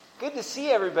Good to see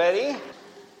everybody.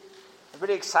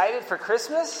 Everybody excited for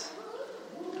Christmas?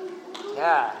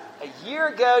 Yeah. A year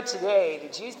ago today,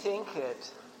 did you think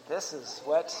that this is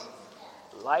what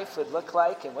life would look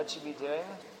like and what you'd be doing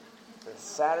the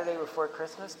Saturday before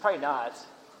Christmas? Probably not.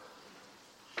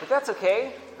 But that's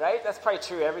okay, right? That's probably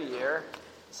true every year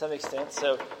to some extent.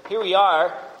 So here we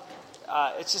are.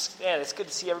 It's good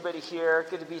to see everybody here.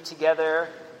 Good to be together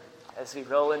as we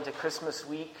roll into Christmas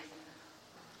week.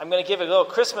 I'm going to give a little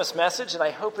Christmas message, and I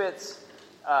hope it's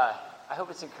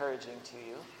encouraging to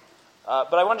you.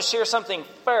 But I want to share something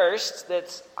first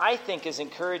that I think is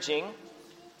encouraging.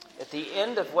 At the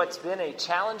end of what's been a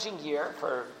challenging year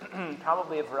for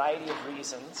probably a variety of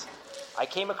reasons, I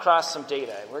came across some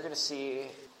data, and we're going to see.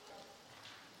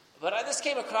 But this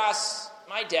came across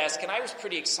my desk, and I was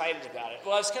pretty excited about it.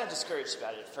 Well, I was kind of discouraged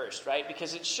about it at first, right?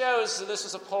 Because it shows, so this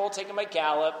was a poll taken by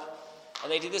Gallup,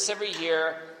 and they do this every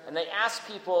year, and they ask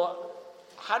people,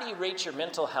 how do you rate your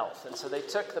mental health? And so they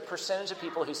took the percentage of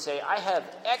people who say, I have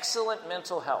excellent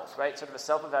mental health, right? Sort of a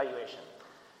self-evaluation.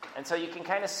 And so you can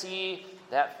kind of see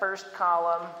that first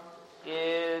column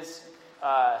is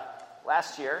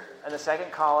last year, and the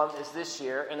second column is this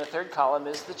year, and the third column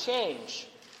is the change.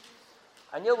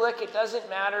 And you'll look, it doesn't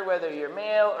matter whether you're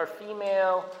male or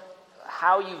female,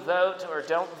 how you vote or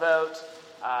don't vote,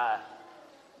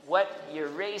 what your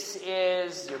race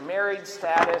is, your married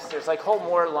status. There's like whole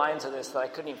more lines of this that I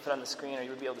couldn't even put on the screen or you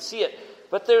would be able to see it.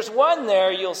 But there's one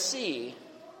there you'll see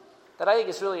that I think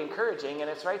is really encouraging,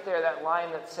 and it's right there, that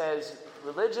line that says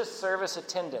religious service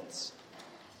attendance.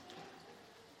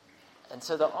 And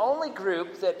so the only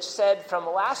group that said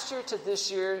from last year to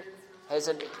this year has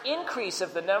an increase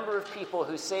of the number of people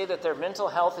who say that their mental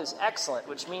health is excellent,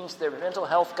 which means their mental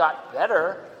health got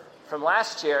better from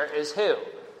last year, is who?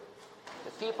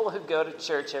 The people who go to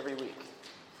church every week.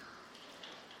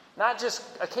 Not just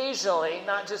occasionally,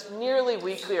 not just nearly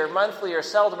weekly or monthly or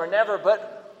seldom or never,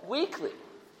 but weekly.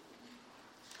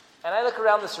 And I look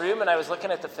around this room and I was looking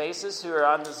at the faces who are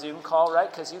on the Zoom call, right?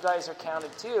 Because you guys are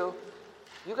counted too.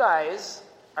 You guys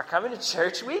are coming to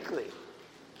church weekly.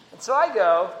 And so I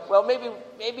go, well,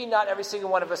 maybe not every single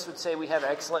one of us would say we have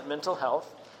excellent mental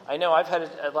health. I know I've had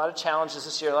a lot of challenges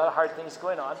this year, a lot of hard things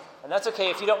going on, and that's okay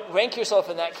if you don't rank yourself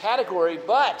in that category,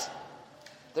 but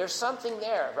there's something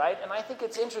there, right? And I think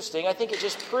it's interesting. I think it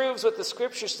just proves what the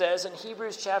Scripture says in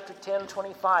Hebrews chapter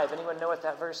 10:25. Anyone know what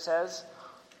that verse says?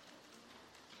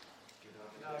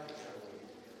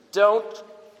 Don't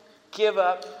give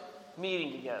up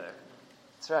meeting together.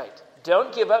 That's right.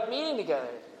 Don't give up meeting together.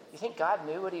 You think God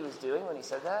knew what he was doing when he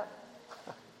said that?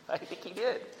 I think he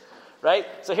did. Right?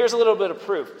 So here's a little bit of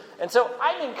proof. And so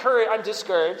I'm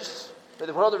discouraged by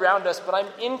the world around us, but I'm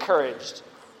encouraged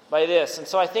by this. And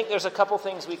so I think there's a couple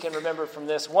things we can remember from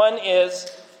this. One is,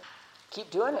 keep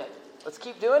doing it. Let's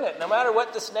keep doing it. No matter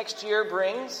what this next year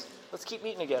brings, let's keep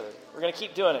meeting together. We're going to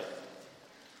keep doing it.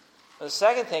 And the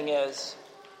second thing is,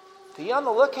 be on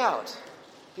the lookout.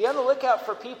 Be on the lookout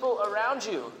for people around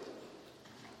you.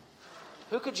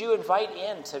 Who could you invite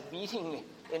in to meeting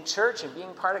in church and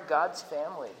being part of God's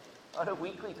family on a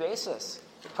weekly basis?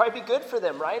 It'd probably be good for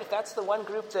them, right? If that's the one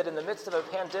group that in the midst of a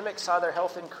pandemic saw their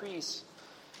health increase,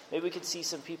 maybe we could see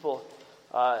some people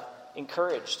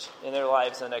encouraged in their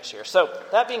lives in the next year. So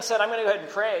that being said, I'm going to go ahead and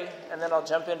pray, and then I'll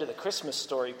jump into the Christmas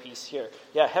story piece here.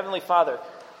 Yeah, Heavenly Father,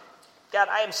 God,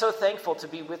 I am so thankful to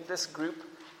be with this group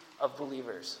of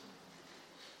believers.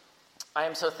 I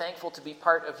am so thankful to be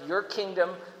part of your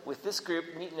kingdom with this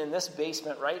group meeting in this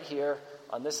basement right here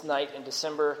on this night in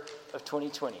December of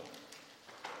 2020.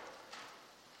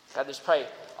 God, there's probably,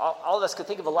 all of us could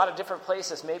think of a lot of different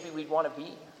places maybe we'd want to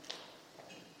be.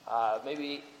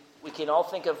 Maybe we can all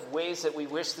think of ways that we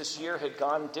wish this year had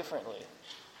gone differently.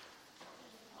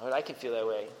 Lord, I can feel that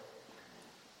way.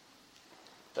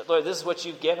 But Lord, this is what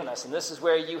you've given us, and this is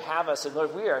where you have us. And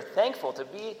Lord, we are thankful to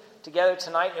be together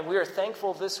tonight, and we are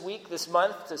thankful this week, this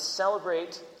month, to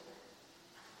celebrate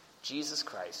Jesus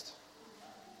Christ.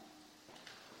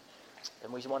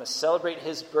 And we want to celebrate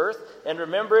his birth and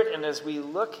remember it. And as we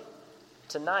look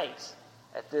tonight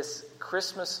at this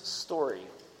Christmas story,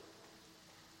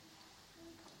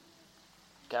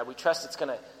 God, we trust it's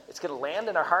going to land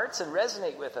in our hearts and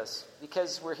resonate with us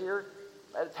because we're here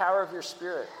by the power of your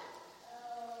Spirit.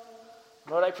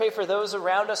 Lord, I pray for those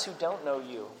around us who don't know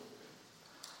you.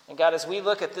 And God, as we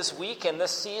look at this week and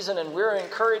this season, and we're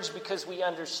encouraged because we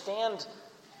understand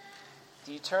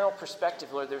the eternal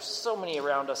perspective, Lord, there's so many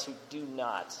around us who do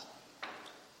not.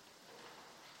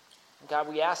 And God,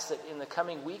 we ask that in the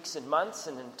coming weeks and months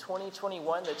and in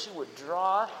 2021 that you would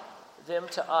draw them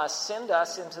to us, send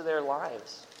us into their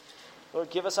lives. Lord,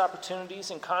 give us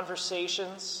opportunities and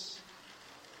conversations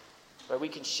where we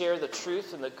can share the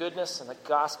truth and the goodness and the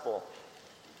gospel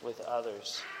with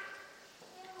others.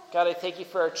 God, I thank you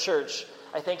for our church.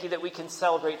 I thank you that we can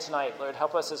celebrate tonight. Lord,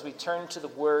 help us as we turn to the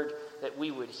word that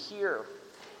we would hear.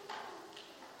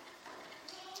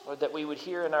 Lord, that we would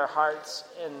hear in our hearts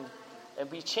and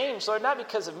be changed, Lord, not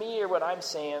because of me or what I'm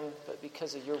saying, but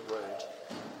because of your word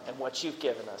and what you've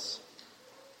given us.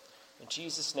 In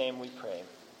Jesus' name we pray.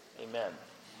 Amen.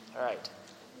 All right.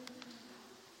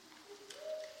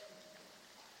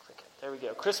 Click it. There we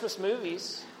go. Christmas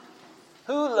movies.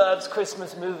 Who loves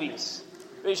Christmas movies?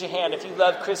 Raise your hand if you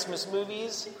love Christmas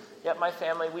movies. Yep, my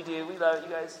family, we do. We love it.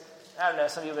 You guys, I don't know,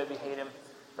 some of you maybe hate them,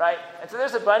 right? And so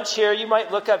there's a bunch here. You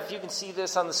might look up, if you can see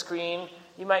this on the screen,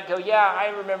 you might go, yeah,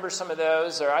 I remember some of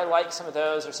those, or I like some of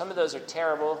those, or some of those are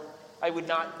terrible. I would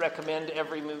not recommend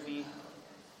every movie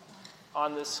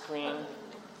on this screen.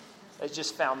 I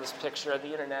just found this picture on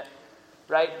the internet,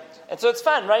 right? And so it's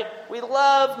fun, right? We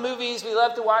love movies. We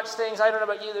love to watch things. I don't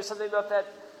know about you. There's something about that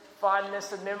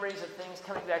fondness and memories of things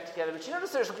coming back together. But you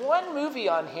notice there's one movie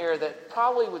on here that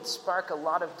probably would spark a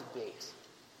lot of debate.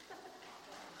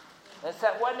 And it's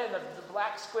that one in the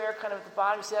black square kind of at the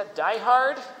bottom. You see that? Die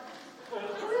Hard?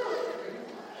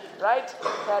 Right?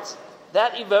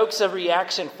 That evokes a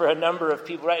reaction for a number of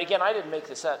people, right? Again, I didn't make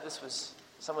this up.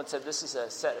 Someone said this is a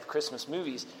set of Christmas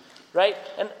movies, right?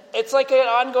 And it's like an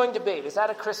ongoing debate. Is that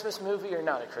a Christmas movie or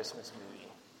not a Christmas movie?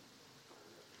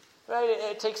 Right?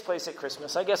 It takes place at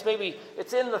Christmas. I guess maybe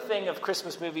it's in the thing of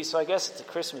Christmas movies, so I guess it's a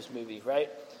Christmas movie, right?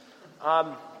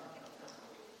 And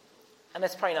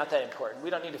that's probably not that important. We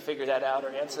don't need to figure that out or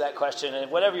answer that question. And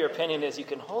whatever your opinion is, you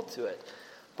can hold to it.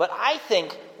 But I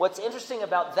think what's interesting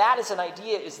about that as an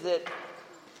idea is that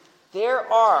there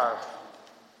are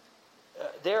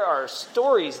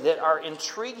stories that are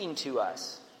intriguing to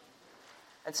us.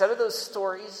 And some of those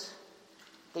stories,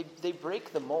 they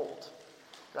break the mold.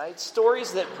 Right?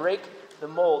 Stories that break the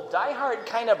mold. Die Hard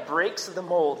kind of breaks the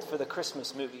mold for the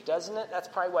Christmas movie, doesn't it? That's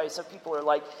probably why some people are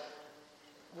like,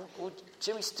 well,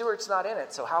 Jimmy Stewart's not in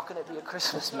it, so how can it be a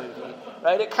Christmas movie?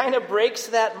 Right? It kind of breaks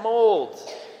that mold.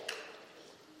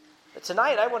 But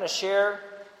tonight I want to share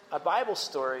a Bible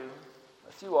story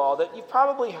with you all that you've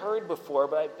probably heard before,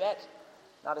 but I bet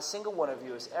not a single one of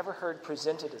you has ever heard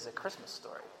presented as a Christmas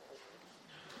story.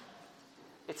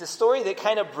 It's a story that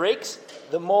kind of breaks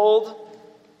the mold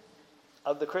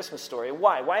of the Christmas story.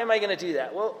 Why? Why am I going to do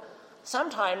that? Well,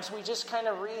 sometimes we just kind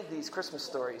of read these Christmas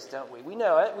stories, don't we? We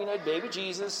know it. We know baby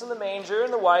Jesus and the manger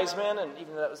and the wise men, and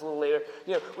even though that was a little later,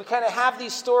 we kind of have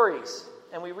these stories,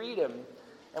 and we read them,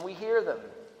 and we hear them,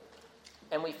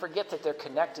 and we forget that they're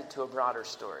connected to a broader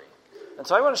story. And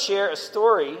so I want to share a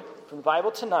story from the Bible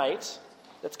tonight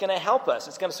that's going to help us.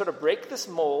 It's going to sort of break this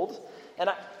mold. And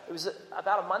it was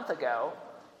about a month ago,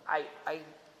 I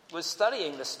was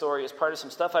studying this story as part of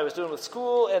some stuff I was doing with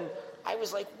school, and I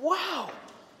was like, wow,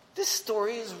 this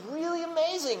story is really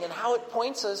amazing and how it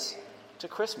points us to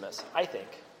Christmas, I think.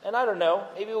 And I don't know,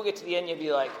 maybe we'll get to the end and you'll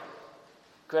be like,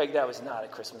 Greg, that was not a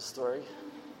Christmas story.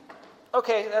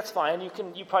 Okay, that's fine. You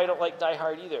probably don't like Die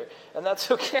Hard either, and that's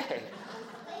okay.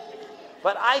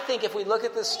 But I think if we look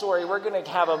at this story, we're going to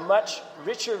have a much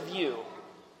richer view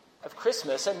of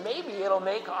Christmas, and maybe it'll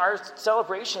make our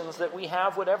celebrations that we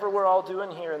have, whatever we're all doing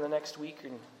here in the next week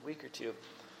or two,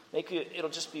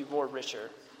 it'll just be more richer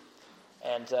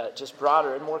and just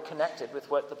broader and more connected with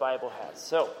what the Bible has.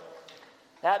 So,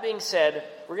 that being said,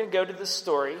 we're going to go to this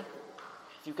story.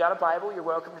 If you've got a Bible, you're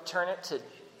welcome to turn it to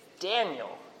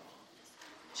Daniel,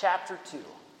 chapter 2.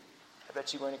 I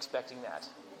bet you weren't expecting that.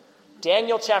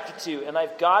 Daniel chapter 2, and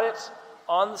I've got it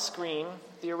on the screen,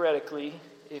 theoretically,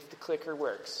 if the clicker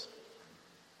works.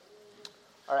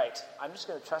 All right, I'm just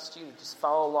going to trust you to just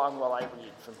follow along while I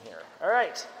read from here. All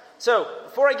right, so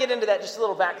before I get into that, just a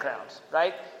little background,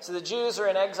 right? So the Jews are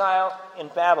in exile in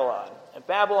Babylon, and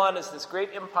Babylon is this great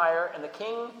empire, and the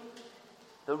king,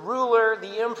 the ruler,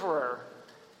 the emperor,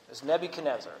 is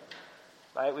Nebuchadnezzar,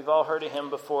 right? We've all heard of him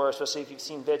before, especially if you've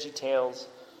seen Veggie Tales.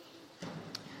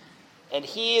 And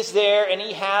he is there, and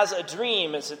he has a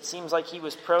dream, as it seems like he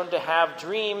was prone to have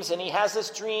dreams. And he has this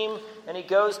dream, and he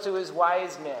goes to his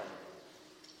wise men.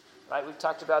 Right? We've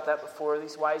talked about that before.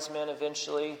 These wise men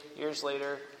eventually, years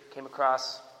later, came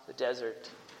across the desert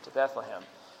to Bethlehem.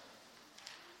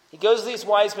 He goes to these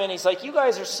wise men. He's like, you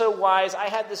guys are so wise. I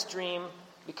had this dream.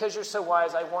 Because you're so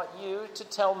wise, I want you to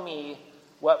tell me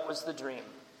what was the dream.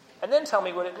 And then tell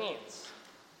me what it means.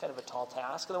 Kind of a tall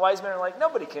task. And the wise men are like,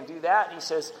 nobody can do that. And he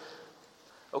says,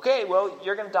 okay, well,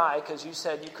 you're going to die because you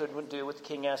said you couldn't do what the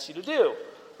king asked you to do,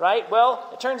 right? Well,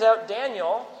 it turns out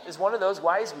Daniel is one of those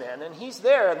wise men, and he's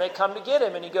there, and they come to get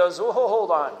him, and he goes, oh, hold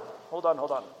on.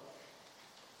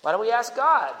 Why don't we ask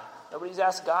God? Nobody's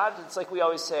asked God. It's like we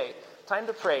always say, time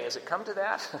to pray. Has it come to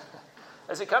that?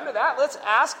 Has it come to that? Let's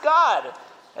ask God.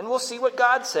 And we'll see what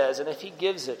God says and if he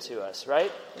gives it to us,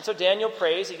 right? And so Daniel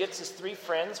prays. He gets his 3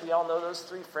 friends. We all know those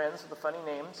 3 friends with the funny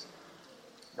names,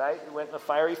 right? He went in the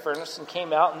fiery furnace and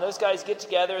came out. And those guys get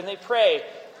together and they pray.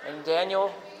 And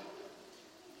Daniel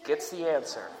gets the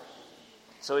answer.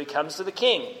 So he comes to the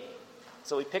king.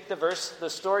 So we pick the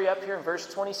story up here in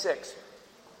verse 26.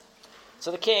 So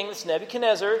the king, this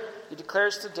Nebuchadnezzar, he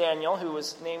declares to Daniel, who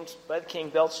was named by the king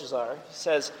Belshazzar, he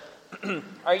says,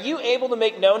 "Are you able to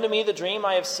make known to me the dream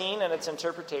I have seen and its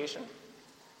interpretation?"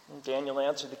 And Daniel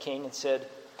answered the king and said,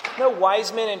 "No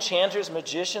wise men, enchanters,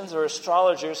 magicians, or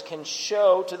astrologers can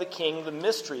show to the king the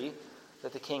mystery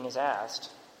that the king has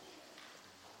asked.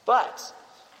 But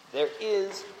there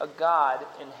is a God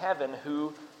in heaven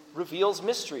who reveals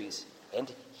mysteries,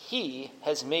 and he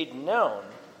has made known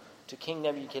to King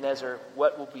Nebuchadnezzar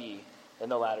what will be in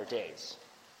the latter days.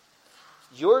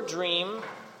 Your dream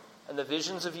and the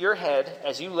visions of your head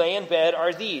as you lay in bed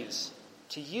are these.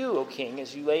 To you, O king,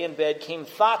 as you lay in bed, came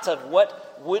thoughts of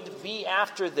what would be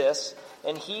after this,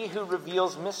 and he who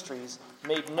reveals mysteries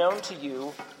made known to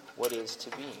you what is to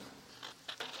be.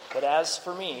 But as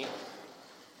for me,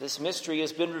 this mystery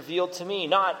has been revealed to me,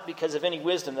 not because of any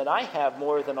wisdom that I have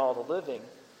more than all the living,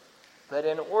 but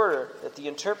in order that the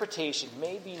interpretation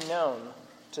may be known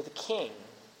to the king,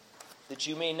 that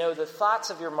you may know the thoughts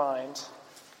of your mind."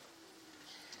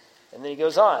 And then he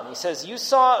goes on. He says, "You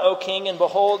saw, O king, and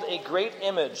behold, a great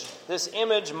image. This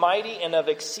image, mighty and of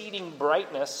exceeding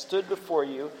brightness, stood before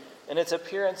you, and its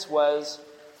appearance was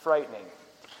frightening.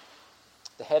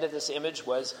 The head of this image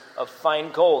was of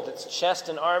fine gold, its chest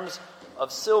and arms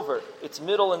of silver, its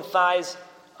middle and thighs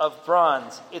of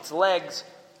bronze, its legs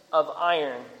of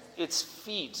iron, its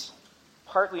feet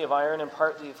partly of iron and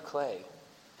partly of clay.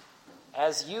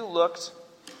 As you looked,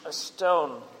 a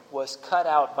stone was cut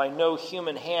out by no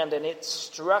human hand, and it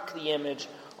struck the image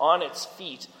on its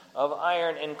feet of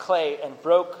iron and clay and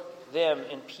broke them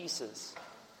in pieces.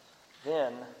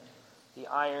 Then the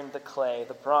iron, the clay,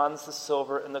 the bronze, the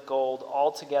silver, and the gold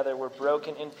all together were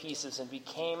broken in pieces and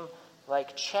became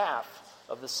like chaff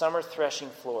of the summer threshing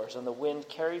floors, and the wind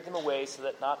carried them away so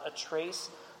that not a trace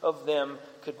of them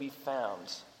could be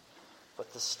found.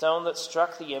 But the stone that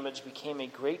struck the image became a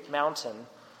great mountain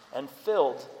and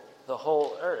filled the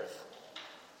whole earth."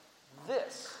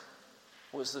 This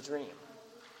was the dream.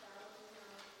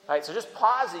 All right, so just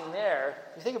pausing there,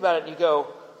 you think about it and you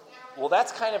go, well,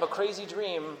 that's kind of a crazy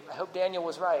dream. I hope Daniel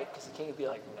was right, because the king would be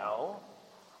like, no,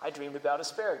 I dreamed about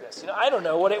asparagus. I don't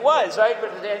know what it was, right?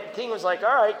 But the king was like,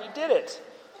 all right, you did it.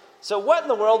 So what in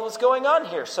the world was going on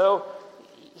here? So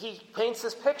he paints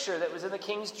this picture that was in the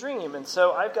king's dream. And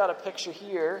so I've got a picture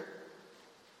here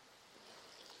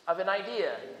of an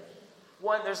idea.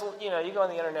 One, there's, you go on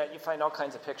the internet, you find all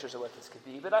kinds of pictures of what this could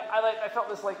be. But I felt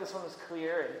this one was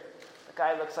clear, and the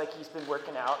guy looks like he's been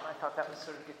working out, and I thought that was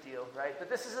sort of a good deal, right?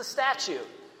 But this is a statue.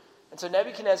 And so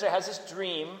Nebuchadnezzar has this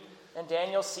dream, and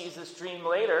Daniel sees this dream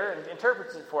later and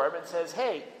interprets it for him and says,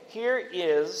 hey, here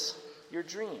is your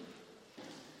dream.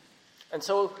 And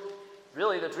so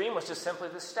really the dream was just simply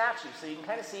this statue. So you can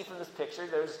kind of see from this picture,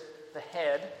 there's the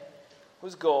head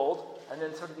was gold, and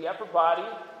then sort of the upper body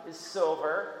is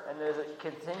silver, and as it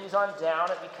continues on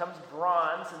down, it becomes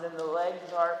bronze, and then the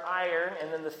legs are iron,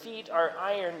 and then the feet are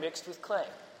iron mixed with clay.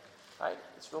 Right?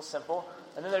 It's real simple.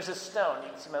 And then there's a stone.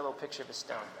 You can see my little picture of a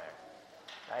stone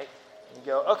there. Right? And you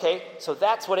go, okay, so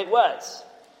that's what it was.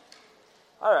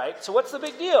 All right, so what's the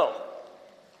big deal?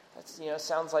 That's,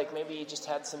 sounds like maybe you just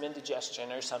had some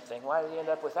indigestion or something. Why did you end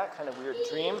up with that kind of weird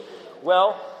dream?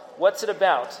 Well, what's it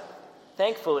about?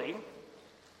 Thankfully,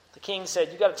 the king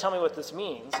said, you got to tell me what this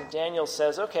means. And Daniel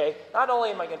says, okay, not only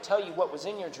am I going to tell you what was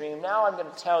in your dream, now I'm going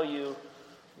to tell you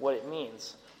what it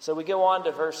means. So we go on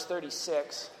to verse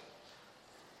 36.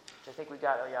 I think we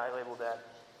got, I labeled that.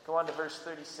 Go on to verse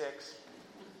 36.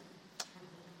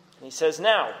 And he says,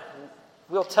 now,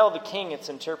 we'll tell the king its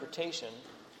interpretation.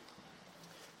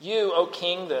 You, O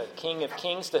king, the King of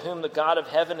kings, to whom the God of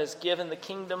heaven has given the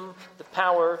kingdom, the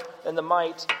power, and the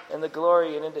might, and the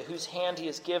glory, and into whose hand he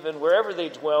has given, wherever they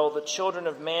dwell, the children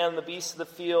of man, the beasts of the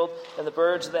field, and the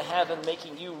birds of the heaven,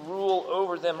 making you rule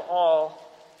over them all.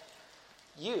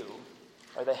 You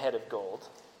are the head of gold.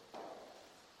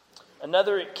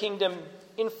 Another kingdom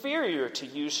inferior to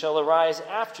you shall arise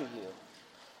after you,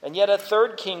 and yet a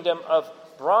third kingdom of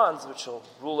bronze which shall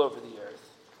rule over the earth.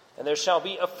 And there shall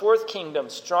be a fourth kingdom,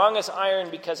 strong as iron,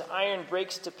 because iron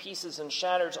breaks to pieces and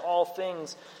shatters all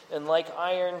things. And like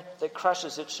iron that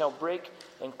crushes, it shall break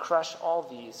and crush all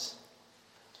these.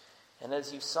 And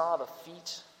as you saw the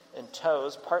feet and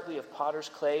toes, partly of potter's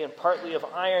clay and partly of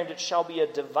iron. It shall be a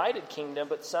divided kingdom,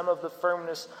 but some of the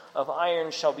firmness of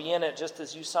iron shall be in it, just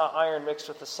as you saw iron mixed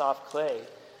with the soft clay.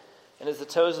 And as the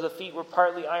toes of the feet were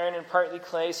partly iron and partly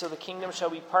clay, so the kingdom shall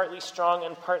be partly strong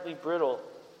and partly brittle.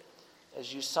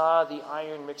 As you saw the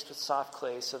iron mixed with soft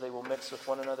clay, so they will mix with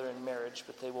one another in marriage,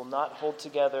 but they will not hold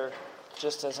together,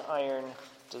 just as iron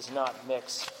does not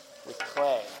mix with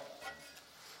clay.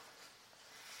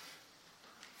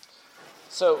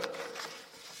 So,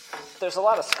 there's a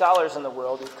lot of scholars in the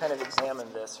world who've kind of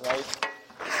examined this, right?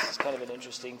 This is kind of an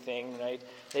interesting thing, right?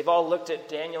 They've all looked at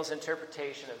Daniel's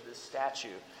interpretation of this statue.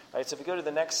 Right, so if we go to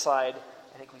the next slide,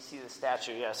 I think we see the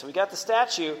statue. Yeah, so we got the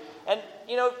statue, and,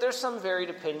 there's some varied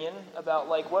opinion about,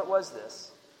 what was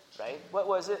this, right? What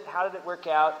was it? How did it work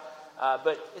out?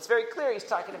 But it's very clear he's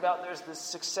talking about there's this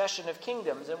succession of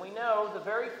kingdoms, and we know the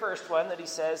very first one that he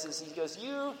says is, he goes,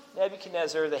 you,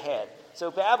 Nebuchadnezzar, the head. So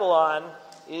Babylon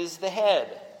is the head.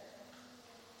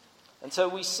 And so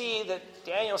we see that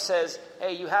Daniel says,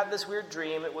 hey, you had this weird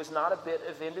dream. It was not a bit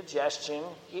of indigestion.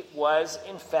 It was,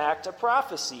 in fact, a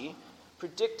prophecy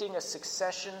predicting a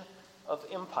succession of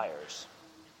empires.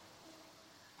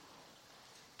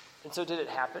 And so did it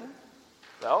happen?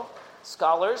 Well,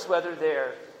 scholars, whether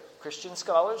they're Christian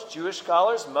scholars, Jewish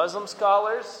scholars, Muslim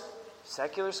scholars,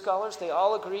 secular scholars, they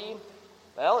all agree,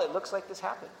 well, it looks like this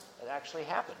happened. It actually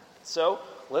happened. So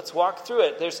let's walk through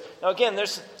it.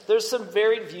 There's some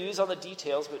varied views on the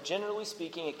details, but generally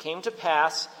speaking, it came to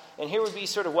pass. And here would be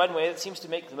sort of one way that seems to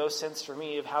make the most sense for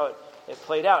me of how it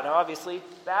played out. Now, obviously,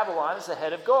 Babylon is the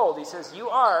head of gold. He says, you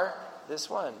are this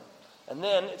one. And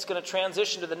then it's going to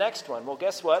transition to the next one. Well,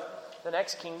 guess what? The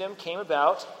next kingdom came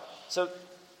about. So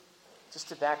just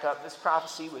to back up, this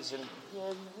prophecy was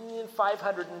in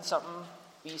 500 and something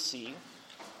BC.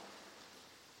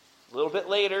 A little bit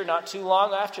later, not too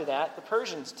long after that, the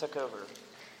Persians took over.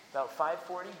 About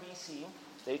 540 BC,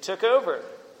 they took over.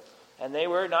 And they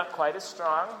were not quite as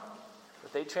strong,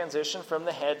 but they transitioned from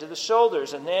the head to the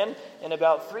shoulders. And then, in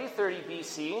about 330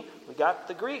 BC, we got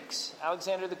the Greeks.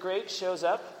 Alexander the Great shows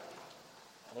up,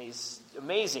 and he's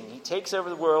amazing. He takes over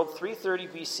the world, 330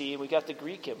 BC, and we got the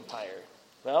Greek Empire.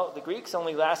 Well, the Greeks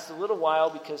only lasted a little while,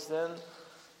 because then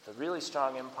the really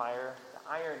strong empire,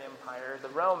 Iron Empire, the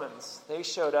Romans, they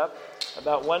showed up.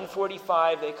 About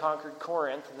 145, they conquered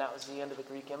Corinth, and that was the end of the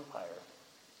Greek Empire.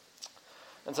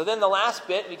 And so then the last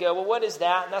bit, we go, well, what is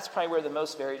that? And that's probably where the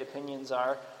most varied opinions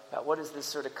are about what is this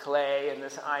sort of clay and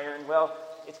this iron. Well,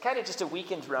 it's kind of just a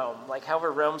weakened Rome, like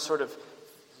however Rome sort of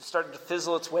started to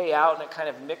fizzle its way out, and it kind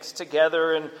of mixed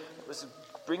together, and it was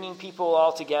bringing people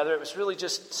all together. It was really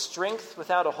just strength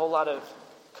without a whole lot of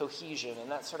cohesion, and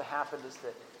that sort of happened as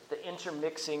the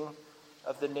intermixing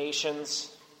of the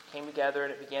nations came together,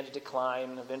 and it began to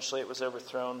decline. Eventually it was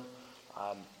overthrown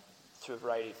through a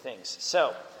variety of things.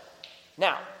 So,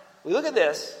 now, we look at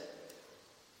this,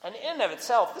 and in and of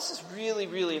itself, this is really,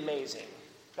 really amazing.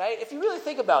 Right? If you really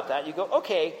think about that, you go,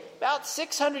 okay, about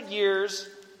 600 years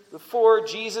before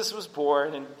Jesus was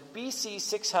born, in BC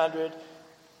 600,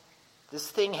 this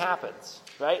thing happens.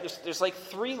 Right? There's like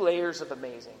 3 layers of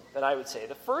amazing that I would say.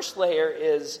 The first layer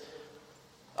is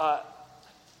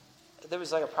there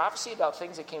was like a prophecy about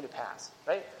things that came to pass,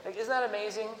 right? Like, isn't that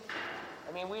amazing?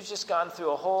 I mean, we've just gone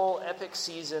through a whole epic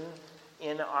season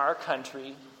in our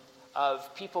country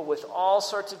of people with all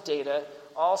sorts of data,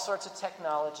 all sorts of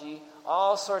technology,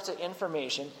 all sorts of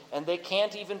information, and they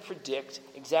can't even predict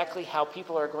exactly how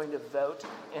people are going to vote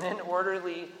in an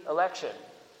orderly election.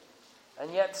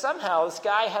 And yet somehow this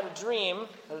guy had a dream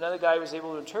that another guy was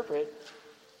able to interpret.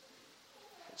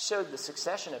 It showed the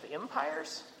succession of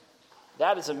empires.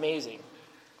 That is amazing.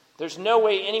 There's no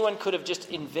way anyone could have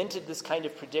just invented this kind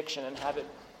of prediction and have it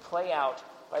play out.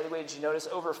 By the way, did you notice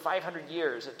over 500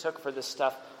 years it took for this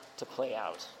stuff to play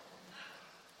out?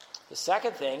 The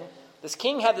second thing, this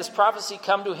king had this prophecy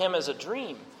come to him as a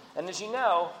dream. And as you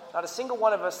know, not a single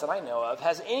one of us that I know of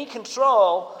has any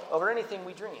control over anything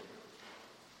we dream.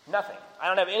 Nothing. I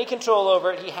don't have any control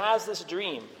over it. He has this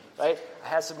dream. Right? I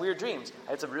had some weird dreams.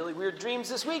 I had some really weird dreams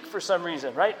this week for some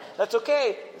reason, right? That's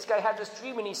okay. This guy had this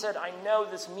dream and he said, I know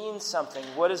this means something.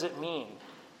 What does it mean?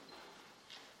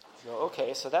 You go,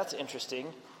 okay, so that's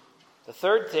interesting. The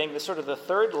third thing, the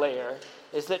third layer,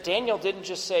 is that Daniel didn't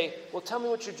just say, well, tell me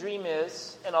what your dream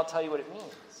is and I'll tell you what it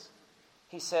means.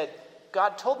 He said,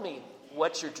 God told me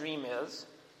what your dream is,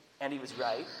 and he was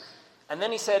right. And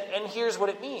then he said, and here's what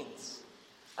it means.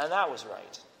 And that was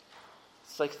right.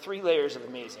 It's like 3 layers of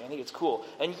amazing. I think it's cool.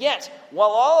 And yet,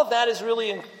 while all of that is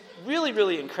really, really,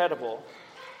 really incredible,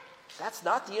 that's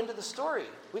not the end of the story.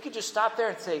 We could just stop there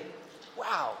and say,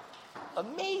 wow,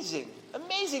 amazing.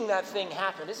 Amazing that thing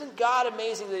happened. Isn't God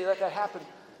amazing that he let that happen?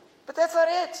 But that's not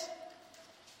it.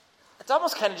 It's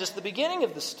almost kind of just the beginning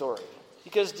of the story.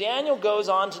 Because Daniel goes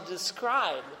on to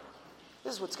describe,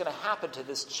 this is what's going to happen to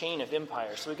this chain of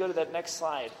empires. So we go to that next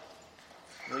slide.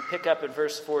 And we pick up in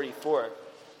verse 44.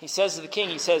 He says to the king,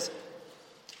 he says,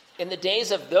 in the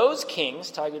days of those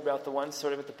kings, talking about the ones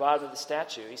sort of at the bottom of the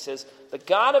statue, he says, the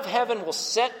God of heaven will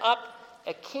set up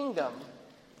a kingdom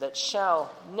that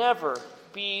shall never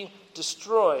be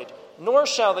destroyed, nor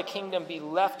shall the kingdom be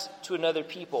left to another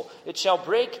people. It shall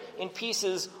break in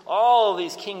pieces all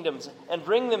these kingdoms and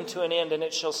bring them to an end, and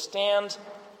it shall stand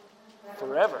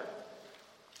forever.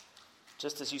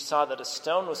 Just as you saw that a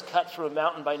stone was cut through a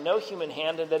mountain by no human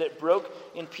hand, and that it broke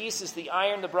in pieces the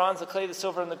iron, the bronze, the clay, the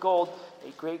silver, and the gold,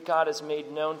 a great God has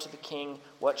made known to the king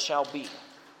what shall be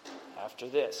after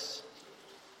this.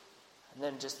 And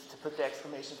then just to put the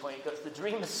exclamation point, he goes, the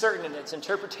dream is certain and its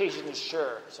interpretation is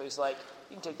sure. So he's like,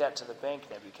 you can take that to the bank,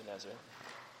 Nebuchadnezzar.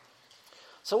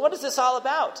 So what is this all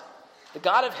about? The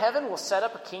God of heaven will set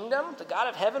up a kingdom? The God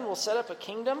of heaven will set up a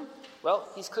kingdom? Well,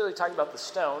 he's clearly talking about the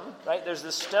stone, right? There's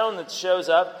this stone that shows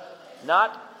up,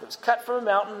 it was cut from a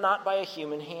mountain, not by a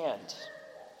human hand.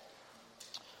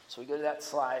 So we go to that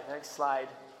slide, next slide.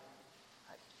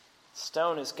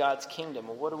 Stone is God's kingdom.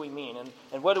 Well, what do we mean?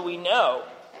 And what do we know?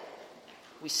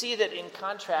 We see that in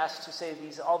contrast to, say,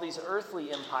 all these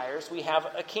earthly empires, we have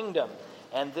a kingdom.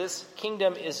 And this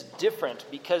kingdom is different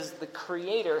because the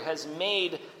Creator has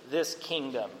made this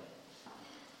kingdom.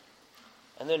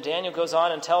 And then Daniel goes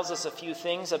on and tells us a few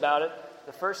things about it.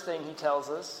 The first thing he tells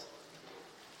us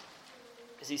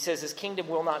is he says his kingdom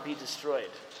will not be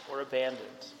destroyed or abandoned.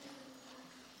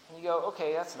 And you go,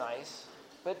 okay, that's nice.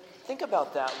 But think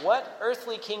about that. What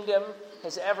earthly kingdom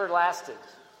has ever lasted?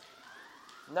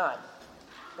 None.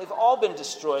 They've all been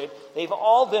destroyed. They've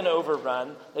all been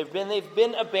overrun. They've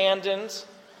been abandoned.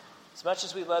 As much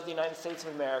as we love the United States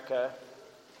of America,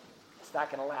 it's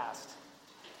not going to last.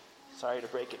 Sorry to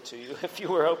break it to you if you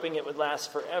were hoping it would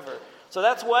last forever. So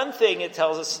that's one thing it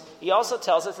tells us. He also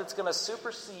tells us it's going to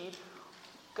supersede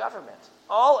government.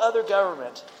 All other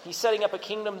government. He's setting up a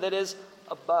kingdom that is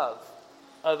above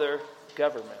other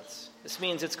governments. This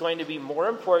means it's going to be more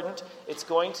important. It's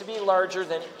going to be larger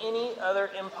than any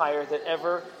other empire that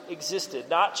ever existed.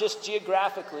 Not just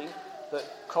geographically, but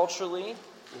culturally,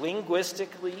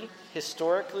 linguistically,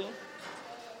 historically.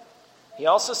 He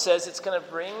also says it's going to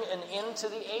bring an end to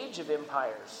the age of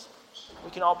empires. We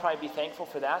can all probably be thankful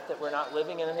for that we're not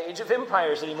living in an age of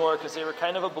empires anymore because they were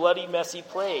kind of a bloody, messy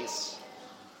place.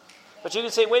 But you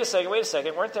can say, wait a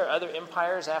second, weren't there other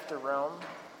empires after Rome?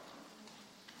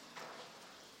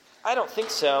 I don't think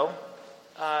so.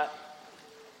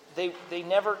 They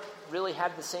never really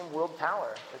had the same world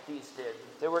power that these did.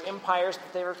 There were empires,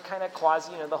 but they were kind of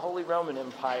quasi, the Holy Roman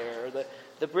Empire, or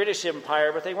the British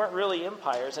Empire, but they weren't really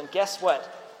empires. And guess what?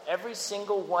 Every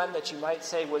single one that you might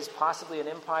say was possibly an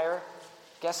empire,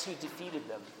 guess who defeated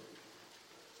them?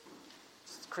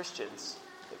 It's Christians.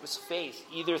 It was faith,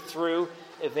 either through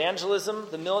evangelism,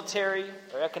 the military,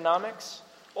 or economics.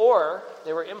 Or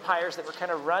there were empires that were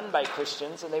kind of run by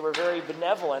Christians, and they were very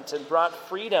benevolent and brought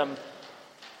freedom.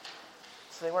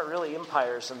 So they weren't really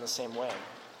empires in the same way.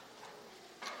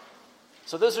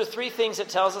 So those are three things it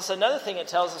tells us. Another thing it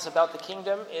tells us about the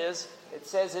kingdom is it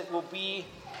says it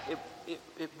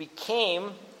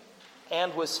became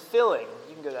and was filling.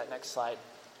 You can go to that next slide.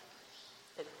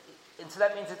 And so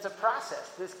that means it's a process.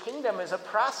 This kingdom is a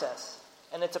process.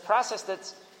 And it's a process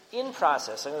that's in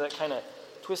process. I know that kind of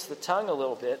twist the tongue a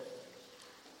little bit.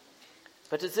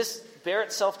 But does this bear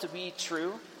itself to be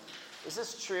true? Is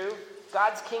this true?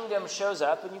 God's kingdom shows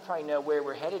up, and you probably know where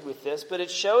we're headed with this, but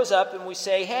it shows up and we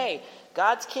say, hey,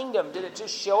 God's kingdom, did it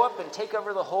just show up and take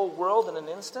over the whole world in an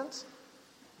instant?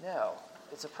 No,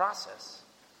 it's a process.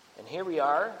 And here we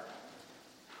are,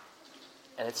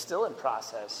 and it's still in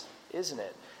process, isn't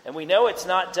it? And we know it's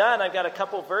not done. I've got a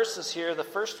couple verses here. The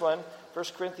first one, 1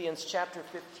 Corinthians chapter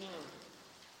 15.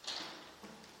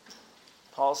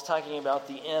 Paul's talking about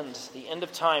the end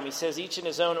of time. He says, each in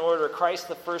his own order, Christ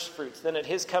the firstfruits, then at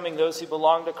his coming those who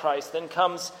belong to Christ. Then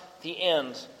comes the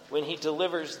end, when he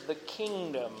delivers the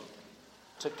kingdom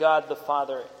to God the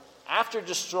Father, after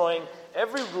destroying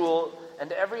every rule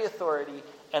and every authority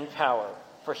and power.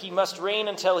 For he must reign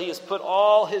until he has put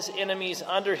all his enemies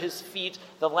under his feet.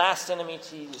 The last enemy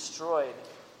to be destroyed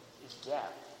is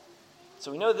death.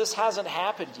 So we know this hasn't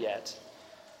happened yet.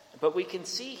 But we can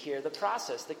see here the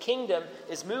process. The kingdom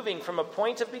is moving from a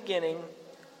point of beginning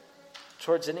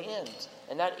towards an end.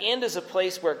 And that end is a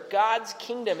place where God's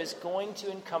kingdom is going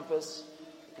to encompass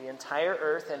the entire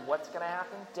earth. And what's going to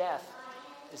happen? Death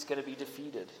is going to be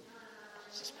defeated.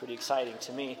 This is pretty exciting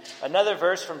to me. Another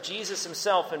verse from Jesus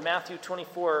himself in Matthew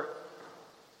 24.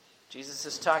 Jesus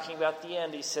is talking about the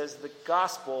end. He says, the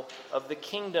gospel of the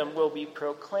kingdom will be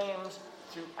proclaimed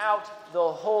throughout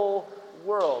the whole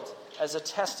world as a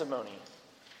testimony.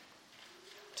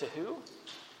 To who?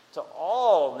 To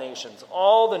all nations,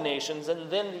 all the nations,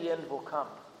 and then the end will come.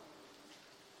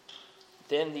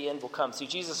 Then the end will come. See,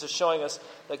 Jesus is showing us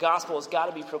the gospel has got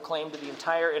to be proclaimed to the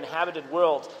entire inhabited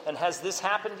world. And has this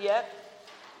happened yet?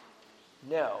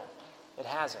 No, it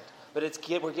hasn't. But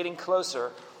we're getting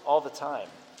closer all the time.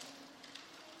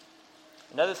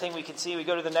 Another thing we can see, we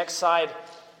go to the next slide.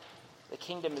 The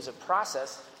kingdom is a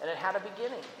process, and it had a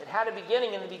beginning. It had a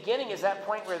beginning, and the beginning is that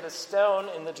point where the stone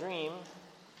in the dream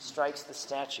strikes the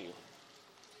statue.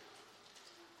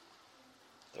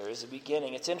 There is a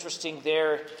beginning. It's interesting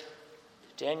there,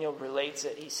 Daniel relates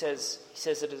it. He says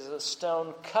it is a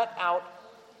stone cut out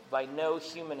by no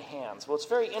human hands. Well, it's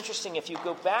very interesting. If you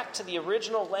go back to the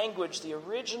original language, the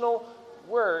original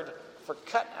word for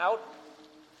cut out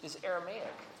is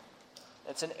Aramaic.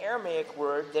 It's an Aramaic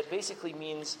word that basically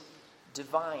means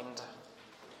divined.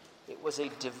 It was a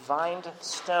divined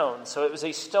stone. So it was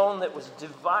a stone that was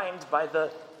divined by the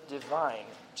divine,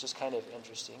 which is kind of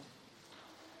interesting.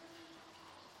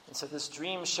 And so this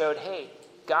dream showed, hey,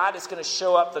 God is going to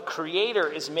show up. The Creator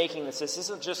is making this. This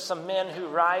isn't just some men who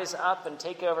rise up and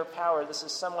take over power. This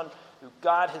is someone who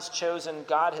God has chosen,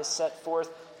 God has set forth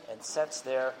and sets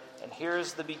there. And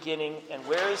here's the beginning. And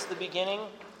where is the beginning?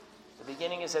 The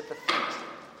beginning is at the feet.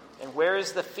 And where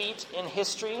is the feet in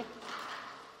history?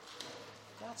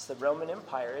 That's the Roman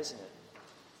Empire, isn't it?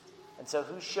 And so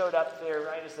who showed up there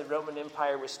right as the Roman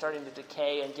Empire was starting to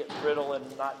decay and get brittle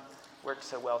and not work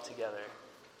so well together?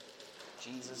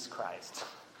 Jesus Christ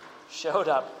showed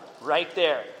up right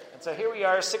there. And so here we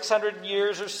are, 600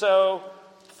 years or so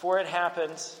before it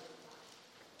happens.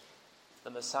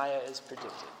 The Messiah is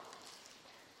predicted.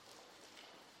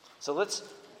 So let's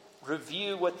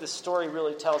review what this story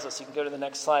really tells us. You can go to the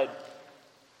next slide.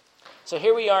 So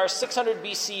here we are, 600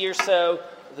 BC or so.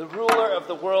 The ruler of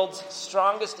the world's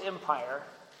strongest empire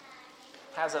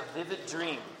has a vivid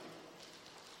dream.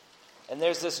 And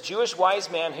there's this Jewish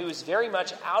wise man who is very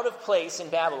much out of place in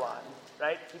Babylon,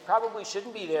 right? He probably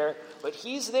shouldn't be there, but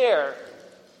he's there.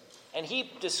 And he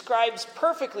describes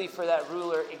perfectly for that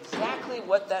ruler exactly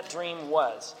what that dream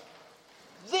was.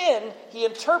 Then he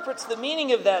interprets the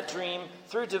meaning of that dream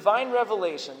through divine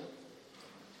revelation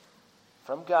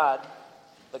from God,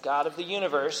 the God of the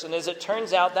universe. And as it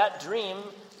turns out, that dream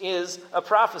is a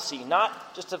prophecy,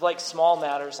 not just of like small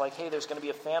matters like, hey, there's going to be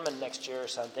a famine next year or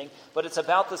something, but it's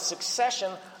about the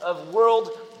succession of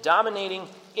world-dominating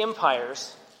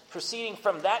empires proceeding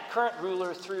from that current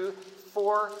ruler through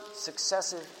 4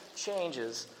 successive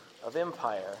changes of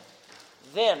empire.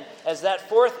 Then, as that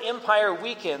 4th empire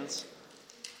weakens,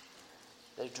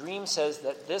 the dream says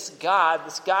that this God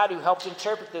who helped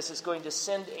interpret this, is going to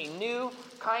send a new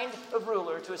kind of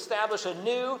ruler to establish a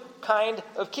new kind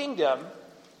of kingdom.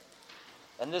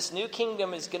 And this new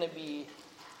kingdom is going to be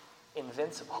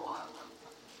invincible.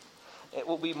 It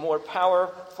will be more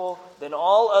powerful than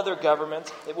all other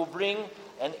governments. It will bring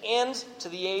an end to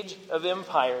the age of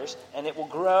empires, and it will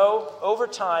grow over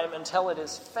time until it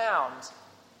is found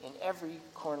in every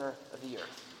corner of the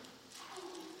earth.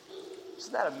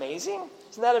 Isn't that amazing?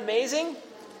 Isn't that amazing?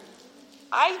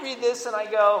 I read this and I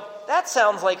go, that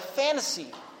sounds like fantasy.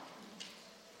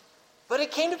 But it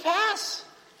came to pass.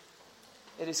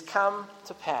 It has come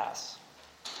to pass.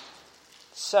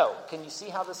 So, can you see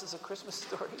how this is a Christmas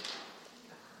story?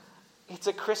 It's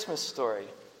a Christmas story.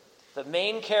 The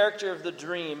main character of the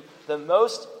dream, the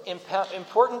most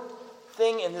important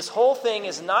thing in this whole thing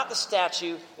is not the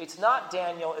statue, it's not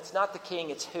Daniel, it's not the king,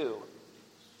 it's who?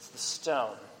 It's the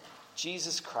stone.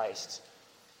 Jesus Christ.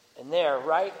 And there,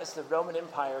 right as the Roman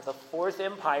Empire, the 4th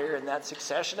empire in that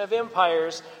succession of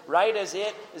empires, right as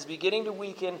it is beginning to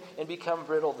weaken and become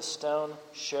brittle, the stone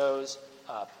shows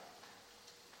up.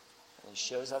 And he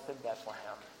shows up in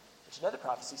Bethlehem, which another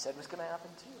prophecy said was going to happen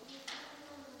too.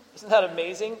 Isn't that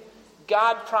amazing?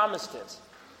 God promised it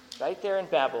right there in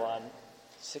Babylon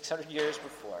 600 years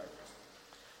before.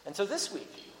 And so this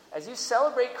week, as you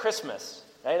celebrate Christmas,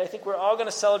 right? I think we're all going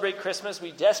to celebrate Christmas.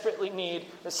 We desperately need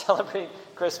to celebrate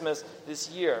Christmas this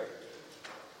year.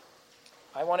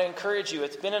 I want to encourage you.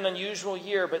 It's been an unusual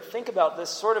year, but think about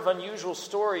this sort of unusual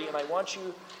story, and I want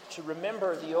you to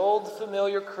remember the old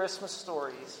familiar Christmas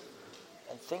stories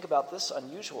and think about this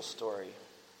unusual story.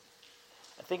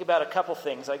 And think about a couple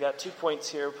things. I got 2 points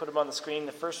here. Put them on the screen.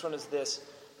 The first one is this.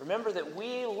 Remember that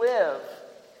we live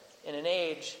in an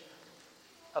age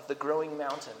of the growing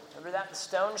mountain. Remember that? The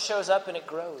stone shows up and it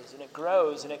grows and it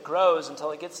grows and it grows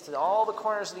until it gets to all the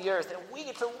corners of the earth. And we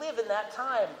get to live in that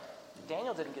time.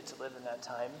 Daniel didn't get to live in that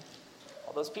time.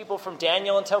 All those people from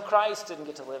Daniel until Christ didn't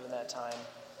get to live in that time.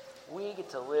 We get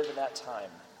to live in that time.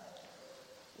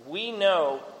 We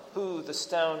know who the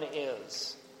stone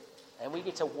is. And we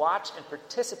get to watch and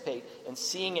participate in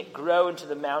seeing it grow into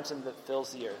the mountain that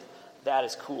fills the earth. That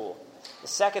is cool. The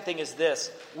second thing is this.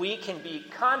 We can be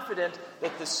confident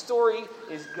that the story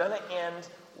is going to end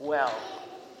well.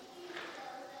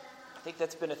 I think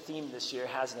that's been a theme this year,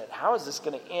 hasn't it? How is this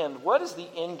going to end? What is the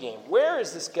end game? Where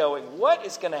is this going? What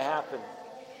is going to happen?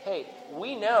 Hey,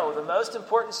 we know the most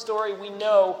important story. We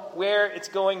know where it's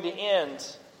going to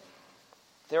end.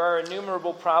 There are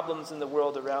innumerable problems in the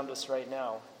world around us right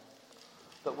now.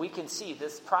 But we can see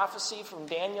this prophecy from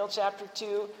Daniel chapter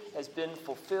 2 has been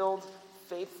fulfilled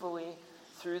faithfully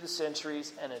through the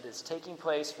centuries, and it is taking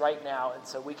place right now. And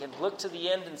so we can look to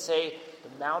the end and say,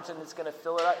 the mountain is going to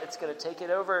fill it up. It's going to take it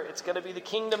over. It's going to be the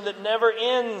kingdom that never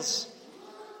ends.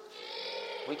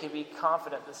 We can be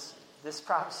confident this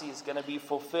prophecy is going to be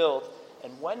fulfilled.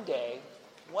 And one day,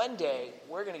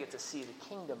 we're going to get to see the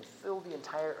kingdom fill the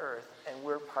entire earth, and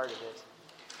we're part of it.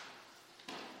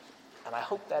 And I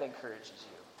hope that encourages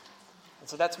you. And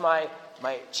so that's my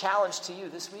challenge to you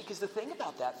this week, is to think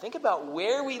about that. Think about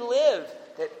where we live.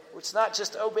 That it's not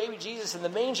just, oh, baby Jesus in the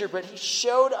manger, but he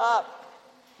showed up.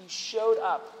 He showed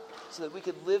up so that we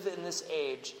could live in this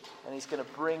age, and he's going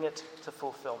to bring it to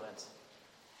fulfillment.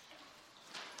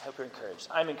 I hope you're encouraged.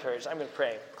 I'm encouraged. I'm going to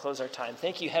pray. Close our time.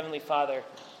 Thank you, Heavenly Father.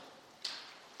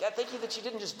 God, thank you that you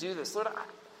didn't just do this. Lord,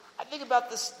 I think about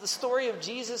the story of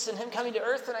Jesus and him coming to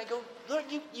earth, and I go, Lord,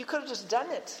 you could have just done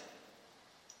it.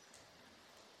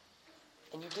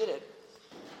 And you did it.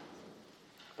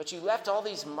 But you left all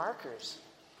these markers.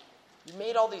 You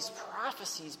made all these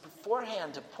prophecies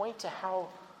beforehand to point to how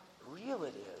real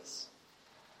it is.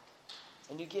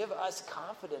 And you give us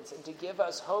confidence and to give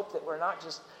us hope that we're not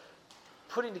just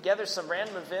putting together some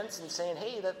random events and saying,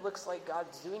 hey, that looks like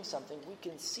God's doing something. We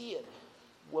can see it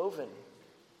woven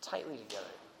tightly together.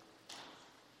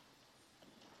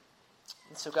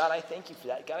 And so, God, I thank you for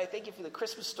that. God, I thank you for the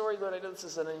Christmas story. Lord, I know this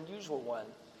is an unusual one.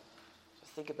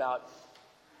 Think about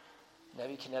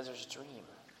Nebuchadnezzar's dream.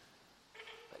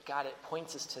 But God, it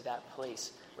points us to that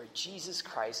place where Jesus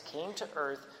Christ came to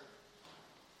earth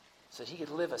so that he could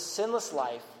live a sinless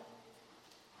life,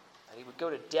 that he would go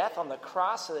to death on the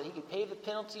cross so that he could pay the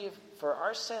penalty for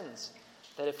our sins,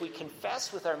 that if we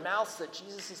confess with our mouths that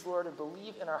Jesus is Lord and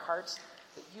believe in our hearts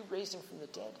that you raised him from the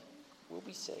dead, we'll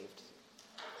be saved.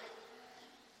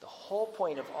 The whole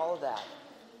point of all of that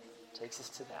takes us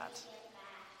to that.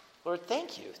 Lord,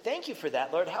 thank you. Thank you for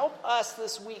that. Lord, help us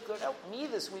this week. Lord, help me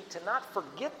this week to not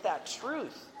forget that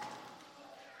truth.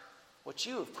 What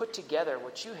you have put together,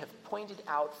 what you have pointed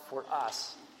out for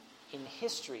us in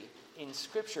history, in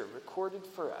Scripture, recorded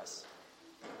for us.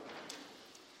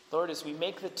 Lord, as we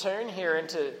make the turn here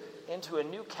into a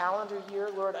new calendar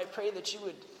year, Lord, I pray that you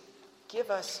would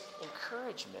give us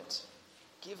encouragement.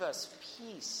 Give us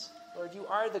peace. Lord, you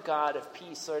are the God of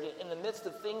peace. Lord, in the midst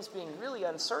of things being really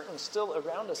uncertain still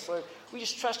around us, Lord, we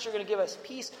just trust you're going to give us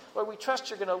peace. Lord, we trust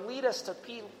you're going to lead us to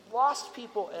lost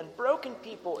people and broken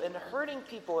people and hurting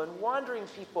people and wandering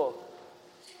people.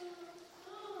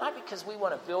 Not because we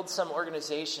want to build some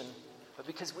organization, but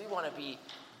because we want to be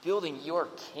building your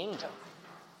kingdom.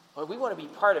 Lord, we want to be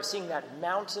part of seeing that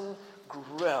mountain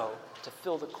grow to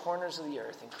fill the corners of the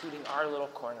earth, including our little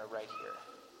corner right here.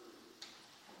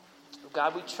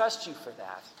 God, we trust you for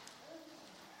that.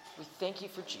 We thank you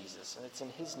for Jesus, and it's in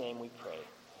his name we pray.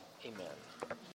 Amen.